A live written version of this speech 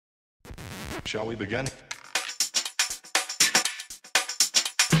Shall we begin?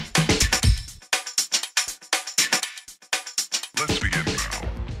 Let's begin now.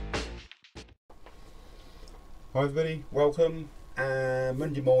 Hi everybody, welcome.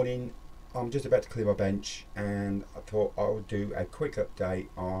 Monday morning, I'm just about to clear my bench and I thought I would do a quick update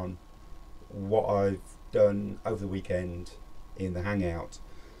on what I've done over the weekend in the Hangout.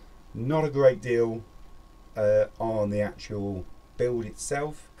 Not a great deal on the actual build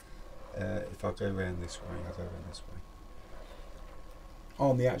itself. If I go around this way, I'll go around this way.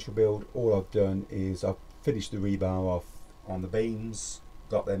 On the actual build, all I've done is I've finished the rebar off on the beams,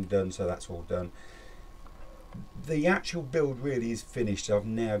 got them done, so that's all done. The actual build really is finished. I've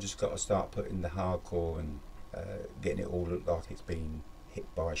now just got to start putting the hardcore and getting it all look like it's been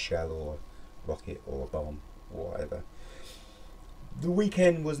hit by a shell or a rocket or a bomb or whatever. The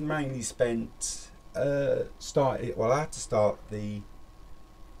weekend was mainly spent I had to start the,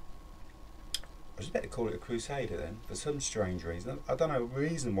 I was about to call it a Crusader then, for some strange reason. I don't know the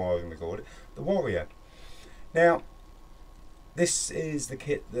reason why I'm going to call it the Warrior. Now, this is the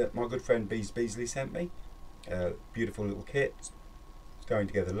kit that my good friend Beasley sent me. Beautiful little kit. It's going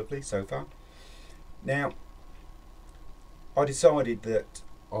together lovely so far. Now, I decided that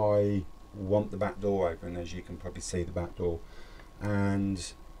I want the back door open, as you can probably see the back door,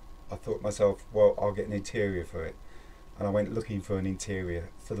 and I thought to myself, well, I'll get an interior for it. And I went looking for an interior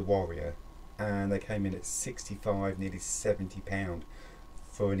for the Warrior, and they came in at 65, nearly £70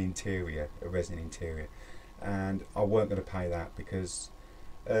 for an interior, a resin interior, and I weren't going to pay that because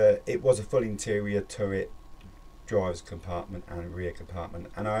it was a full interior turret, driver's compartment and rear compartment,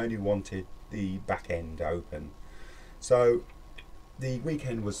 and I only wanted the back end open. So the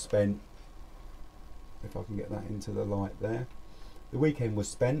weekend was spent, if I can get that into the light there, the weekend was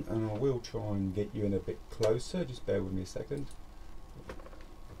spent, and I will try and get you in a bit closer, just bear with me a second.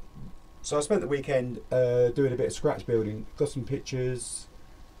 So I spent the weekend doing a bit of scratch building, got some pictures,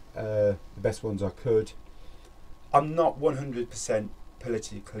 the best ones I could. I'm not 100%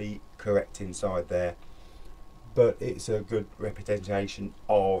 politically correct inside there, but it's a good representation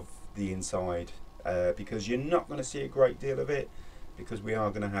of the inside, because you're not going to see a great deal of it because we are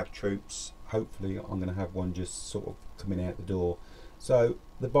going to have troops. Hopefully I'm going to have one just sort of coming out the door, so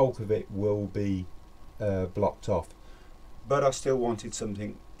the bulk of it will be blocked off, but I still wanted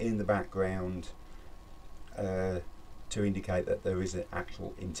something in the background to indicate that there is an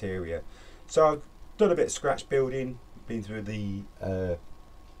actual interior. So I've done a bit of scratch building, been through the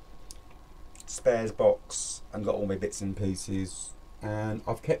spares box and got all my bits and pieces, and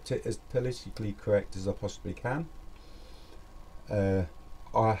I've kept it as politically correct as I possibly can.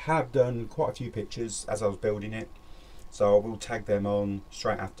 I have done quite a few pictures as I was building it, so I will tag them on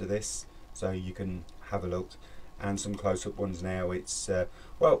straight after this so you can have a look, and some close-up ones now. It's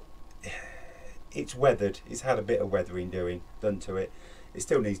well, it's weathered, it's had a bit of weathering done to it. It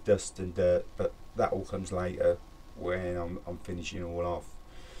still needs dust and dirt, but that all comes later when I'm finishing all off.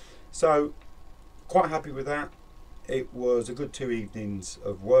 So quite happy with that. It was a good 2 evenings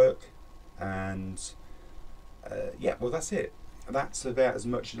of work, and yeah, well, that's it. That's about as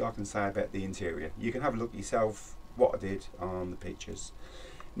much as I can say about the interior. You can have a look yourself what I did on the pictures.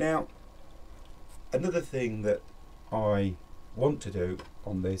 Now, another thing that I want to do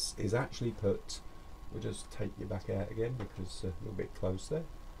on this is actually put, we'll just take you back out again because a little bit close there,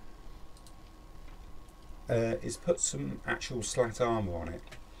 is put some actual slat armour on it.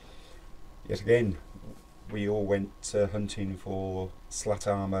 Yet again, we all went hunting for slat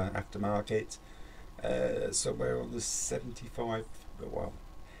armour aftermarket, somewhere on the 75, well,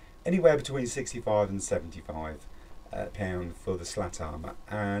 anywhere between 65 and 75 pound for the slat armour,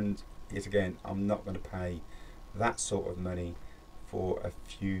 and yet again, I'm not going to pay that sort of money for a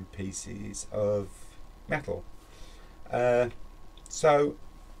few pieces of metal. So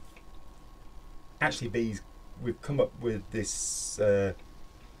actually, we've come up with this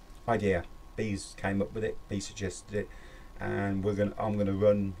idea. Bees came up with it, Bee suggested it, and I'm gonna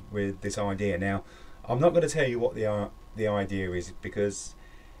run with this idea. Now, I'm not going to tell you what the idea is, because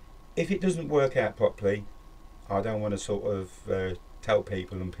if it doesn't work out properly, I don't want to sort of tell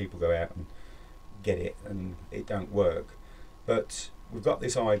people and people go out and get it and it don't work. But we've got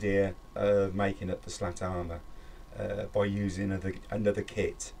this idea of making up the slat armour by using another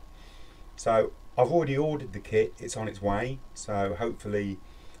kit. So I've already ordered the kit, it's on its way, so hopefully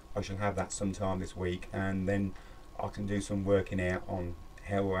I shall have that sometime this week, and then I can do some working out on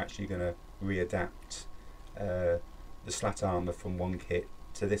how we're actually going to readapt the slat armour from one kit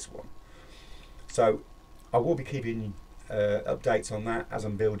to this one. So I will be keeping updates on that as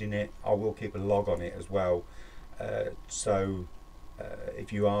I'm building it. I will keep a log on it as well, so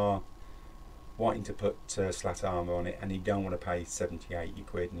if you are wanting to put slat armour on it, and you don't want to pay 70, 80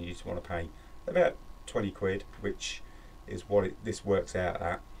 quid, and you just want to pay about 20 quid, which is what this works out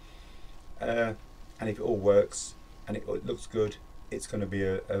at. And if it all works and it looks good, it's going to be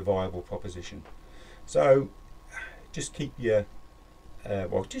a viable proposition. So just keep your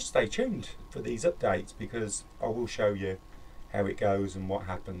well, just stay tuned for these updates, because I will show you how it goes and what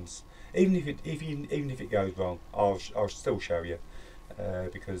happens. Even if it goes wrong, I'll still show you,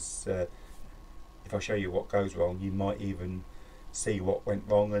 because if I show you what goes wrong, you might even see what went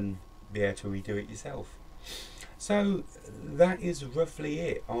wrong and be able to redo it yourself. So that is roughly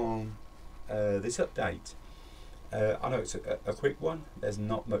it on this update. I know it's a quick one, there's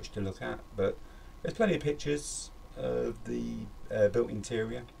not much to look at, but there's plenty of pictures of the built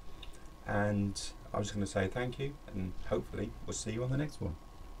interior, and I'm just going to say thank you, and hopefully we'll see you on the next one.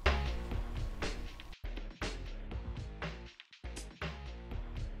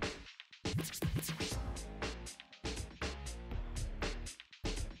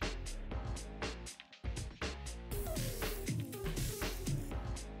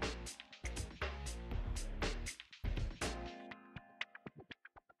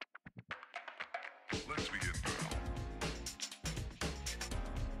 Let's begin now.